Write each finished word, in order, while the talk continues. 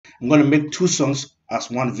I'm gonna make 2 songs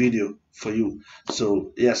as 1 video for you.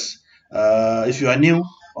 So yes, if you are new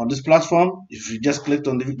on this platform, if you just clicked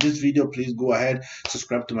on this video, please go ahead,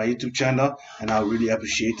 subscribe to my YouTube channel, and I'll really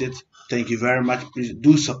appreciate it. Thank you very much. Please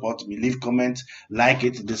do support me. Leave comments, like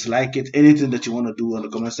it, dislike it, anything that you want to do on the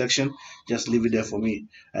comment section, just leave it there for me,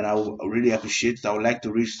 and I will really appreciate it. I would like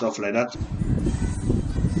to read stuff like that.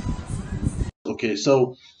 Okay,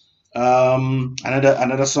 so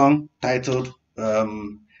another song titled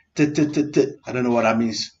Tetetete. I don't know what that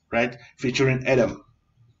means, right? Featuring Edem.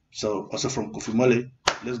 So also from Kofi Mole.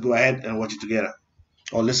 Let's go ahead and watch it together,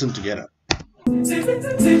 or listen together.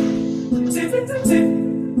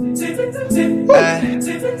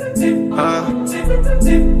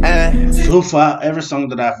 So far, every song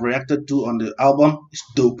that I've reacted to on the album is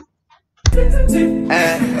dope.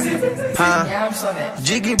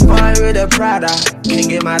 Jiggy boy with a Prada,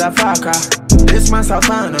 king a motherfucker. This man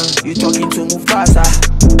Savannah, you talking to Mufasa.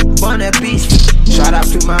 Born a beast, shout out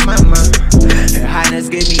to my mama. Her highness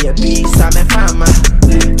gave me a piece, I'm a farmer.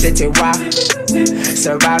 Tetewa,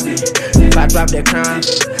 Sarabi, bad rap the crown,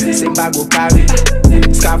 Simba go carry,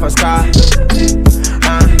 scar for scar.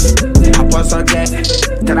 I was on deck,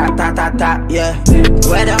 ta-ta-ta-ta, yeah.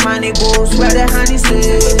 Where the money goes, where the honey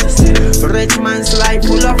stays. Rich man's life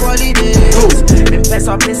full of holidays. Me piss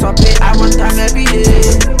up, I want time every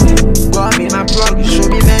day. God be my plug, you show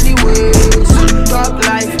me many ways. Talk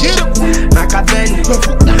life, Nackabeli,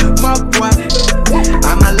 mock one.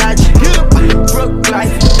 I'm a legend, broke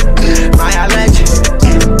life, my allergy,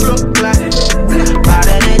 broke life, bad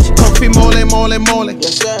energy. Kofi mole.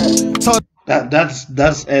 Yes sir.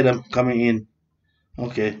 That's Edem coming in.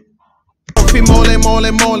 Okay. Kofi mole.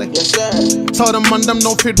 Yes sir. Tell them man them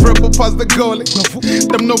no fit dribble past the goalie.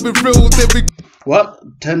 Them no be real, they be What?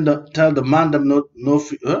 Tell the man them no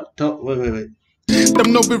wait.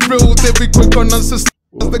 them no be real, they be quick on us as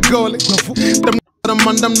the goalie. Them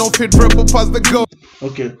man them no fit dribble past the goal.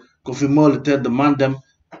 Okay. Kofi Mole tell the man them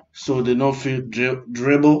so they no fit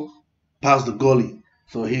dribble past the goalie.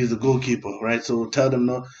 So he's the goalkeeper, right? So tell them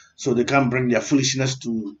no, so they can't bring their foolishness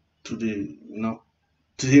to the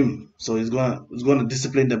to him. So he's gonna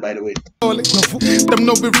discipline them. By the way, them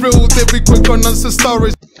no be real, they be quick on us as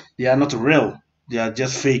stories. They are not real. They are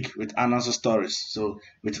just fake with unanswered stories. So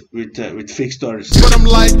with fake stories. But I'm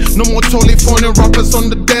like, no more totally phony rappers on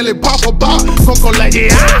the daily. Papa bar, Coco like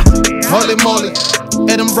yeah. Holy moly,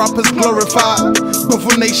 Edem rappers glorified.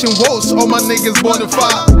 Buffalo Nation woes, all my niggas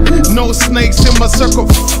bonafide. No snakes in my circle.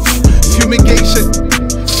 Fumigation,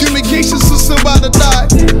 so somebody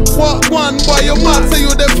die. What one boy your man say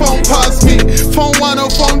you the phone pass me. Phone 1 or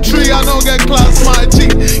phone 3, I don't get class my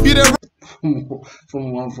G. You the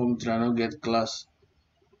from 1 from 3, I don't get class.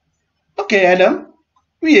 Okay, Edem,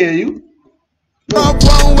 we hear you. Up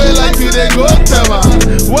one way like you they go tema.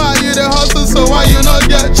 Why you the hustle, so why you not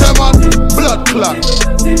get chema? Blood clot,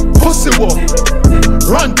 pussy walk,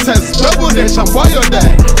 run test, double nation, why you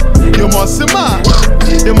there? You must see man,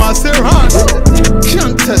 you must see run.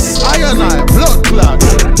 Can't test, I blood clot.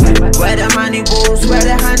 Where the money goes, where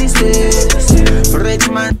the honey stays. Rich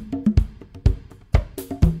man.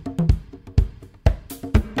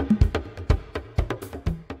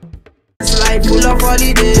 Life full of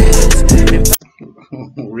holidays.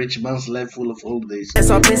 Rich man's life full of holidays. Piss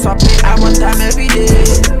up, I want time every day.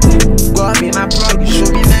 God be my plug, you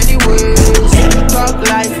show me many ways. Talk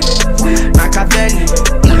life, Nackabeli,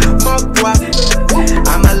 mock one.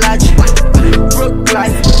 I'm a legend, broke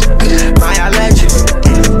life, my allergy,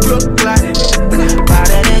 broke life, bad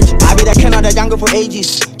energy. I be the king of the jungle for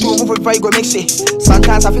ages. Do a move before you go mix it.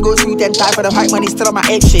 Sometimes I feel go through 10 times for the white money still on my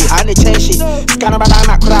egg shit. I need to change shit. Scan about that,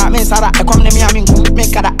 I mean, Sarah, I come to me, I mean, make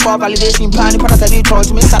that for validation plan. Put us a new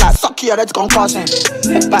choice, me, Sarah, suck you, that's concussion.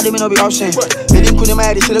 But they may not be option. They didn't couldn't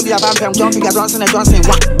marry, should be a vampire, jumping at Johnson and Johnson.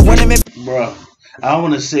 When they make. Bro, I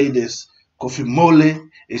want to say this. Kofi Mole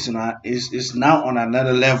is now on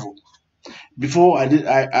another level. Before I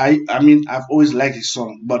mean, I've always liked his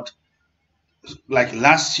song, but like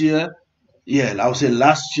last year, yeah, I would say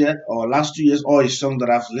last year or last 2 years, all his songs that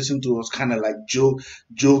I've listened to was kind of like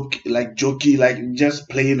jokey, like just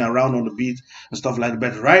playing around on the beat and stuff like that.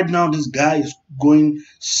 But right now, this guy is going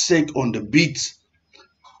sick on the beats.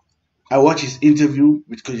 I watched his interview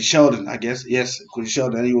with Kofi Sheldon, I guess. Yes, Kofi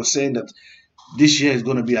Sheldon, and he was saying that this year is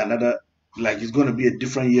going to be another, like it's going to be a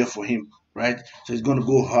different year for him, right? So he's going to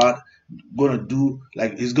go hard, going to do,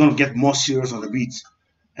 like he's going to get more serious on the beats.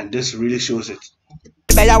 And this really shows it.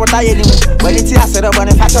 When it's a set up on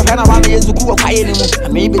a patch of Hannah,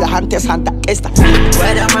 maybe the hunter's hunter Esther.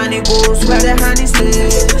 Where the money goes, where the honey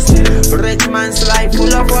stays. Rich man's life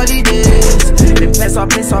full of holidays. Me piss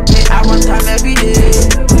up, I want time every day.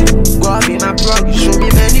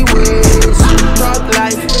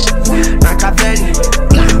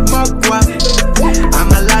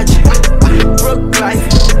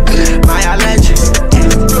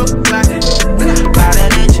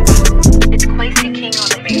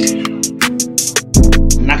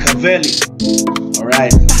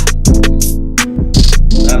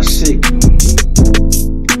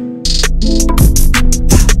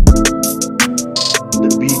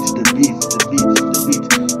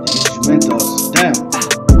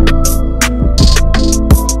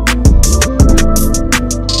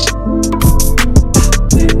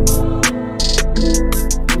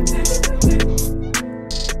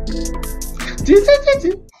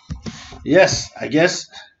 Yes, I guess.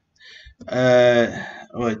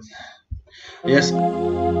 Wait. Yes.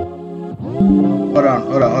 Hold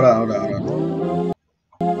on.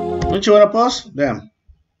 Don't you want to pause? Damn.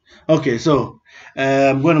 Okay, so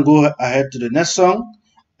I'm going to go ahead to the next song.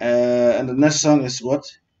 And the next song is what?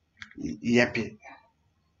 Yappy.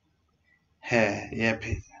 Hey,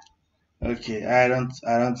 Yappy. Okay, I don't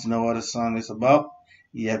know what the song is about.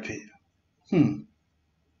 Yappy.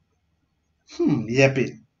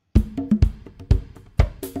 Yappy.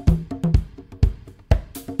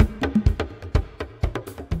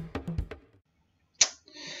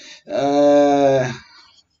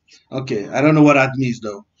 Okay, I don't know what that means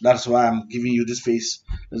though. That's why I'm giving you this face.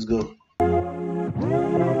 Let's go.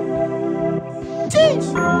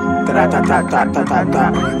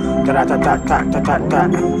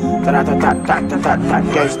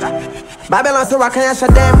 Babylon so I can't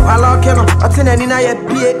shut them while I can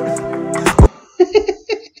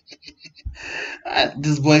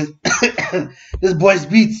This boy this boy's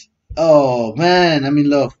beat. Oh man, I'm in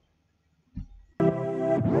love.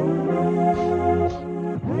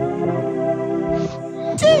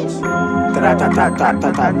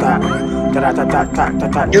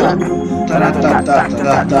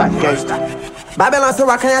 Babylon so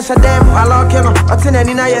I can't shut them while I can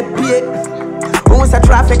who's a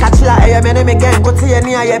traffic at I am enemy again, go to your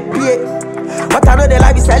near but I know the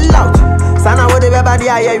life is a lot. Sana would everybody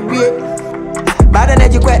I read. But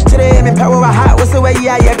then you quit today, me power heart was the way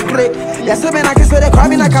I great. Yes, I mean I can say they call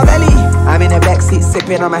me Nackabeli. I'm in the backseat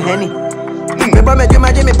sipping on my henny. People make you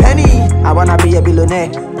imagine me penny. I wanna be a billionaire,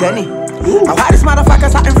 Denny. And why these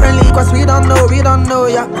motherfuckers acting friendly? Cause we don't know,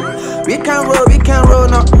 yeah. We can roll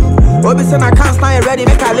now. Obi say I can't stand ready,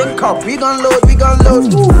 make a link up. We gon' load.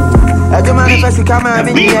 Every manifest you come and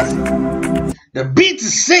The beat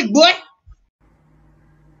is sick, boy.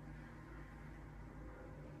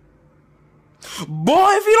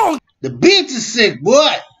 Boy, if you don't The beat is sick,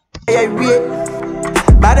 boy.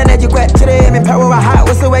 but then you quit today, me power heart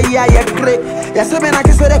was the way I great. Yes, I mean I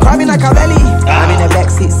can say they call me Nackabeli. I'm in the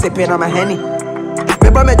backseat sipping on my henny.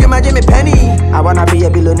 People make you imagine me penny. I wanna be a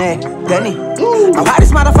billionaire, Denny. And why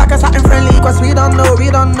these motherfuckers acting friendly? Cause we don't know,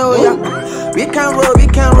 yeah. We can roll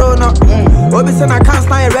now. Obi say I can't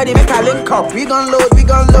stand ready, make a link up. We gon' load.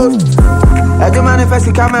 Every manifest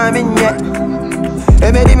you come and in yet.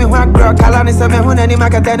 They made me one girl, Kalani say me who any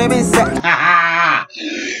market enemy set.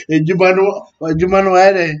 Ejumano why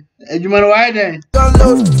then? Don't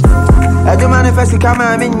load. Every manifest you come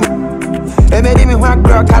and in yet. They made me one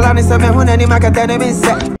girl, Kalani say me who any market enemy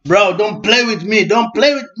set. Bro, don't play with me.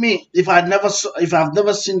 If I've never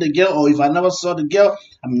seen the girl, or if I never saw the girl,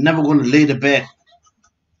 I'm never gonna lay the bed.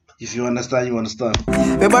 If you understand, you understand.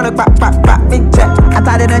 We wanna pop, me check. I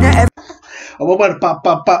thought it on your I'm about to pop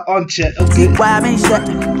on check. Okay. why I'm in shit.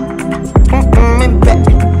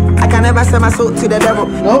 I can never sell my soul to the devil.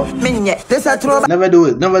 No. This a throwback. Never do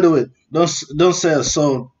it. Don't sell a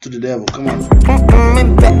soul to the devil. Come on.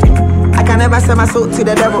 I can never sell my soul to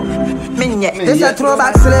the devil. This a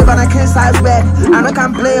throwback slave and a king size bed. I no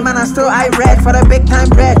can play, man, I still I read for the big time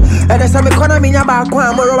bread. And there's some economy in your back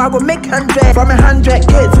one, more I go make 100. From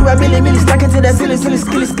 100K to a million, stack it to the silly,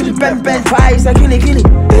 pen, twice a killy.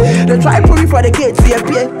 They try put me for the kids, see a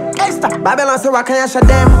pay. Babylon so I can't shut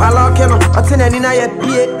them, I lock you know, or 10 and in a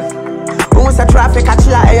pay. Who's a traffic at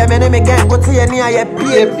I am enemy again, go to your near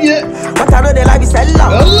pay. But I know the life is a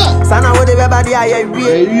lot. Sana would everybody I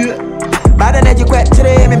read. But then you quit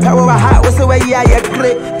today, me power heart was the way I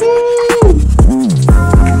great.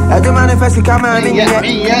 Every manifest you come and in yet.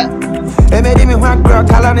 They made me one girl,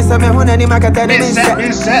 Kalani say me who any market enemy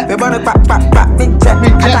set. Me wanna pop, me check.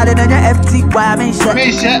 I got it on your FT, why I'm in shit.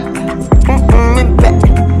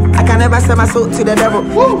 I can never sell my soul to the devil.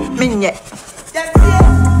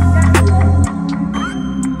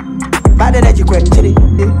 But then you quit today.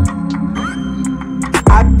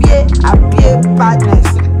 I pay badness.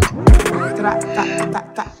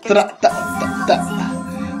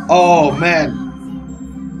 Oh man,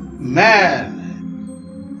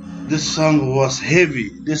 this song was heavy.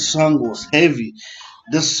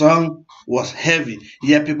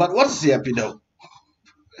 Yappy, but what is yappy though?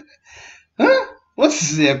 Huh? What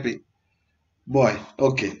is yappy? Boy,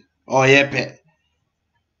 okay. Oh, yappy.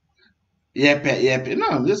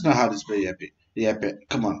 No, that's not how to spell yappy.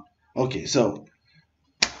 Come on. Okay, so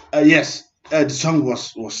yes. The song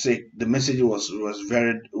was sick. The message was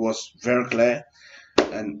very clear,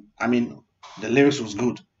 and I mean the lyrics was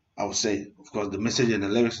good. I would say, of course, the message and the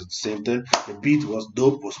lyrics at the same time. The beat was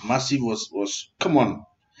dope, was massive, was come on.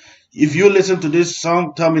 If you listen to this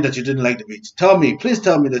song, tell me that you didn't like the beat. Please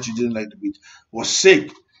tell me that you didn't like the beat. Was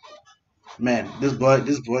sick. Man, this boy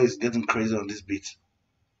is getting crazy on this beat.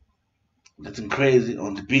 Getting crazy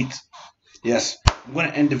on the beat. Yes, I'm gonna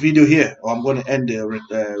end the video here, or I'm gonna end the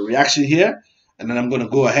reaction here, and then I'm gonna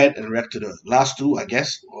go ahead and react to the last two, I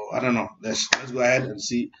guess. Or I don't know. Let's go ahead and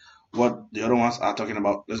see what the other ones are talking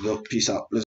about. Let's go. Peace out.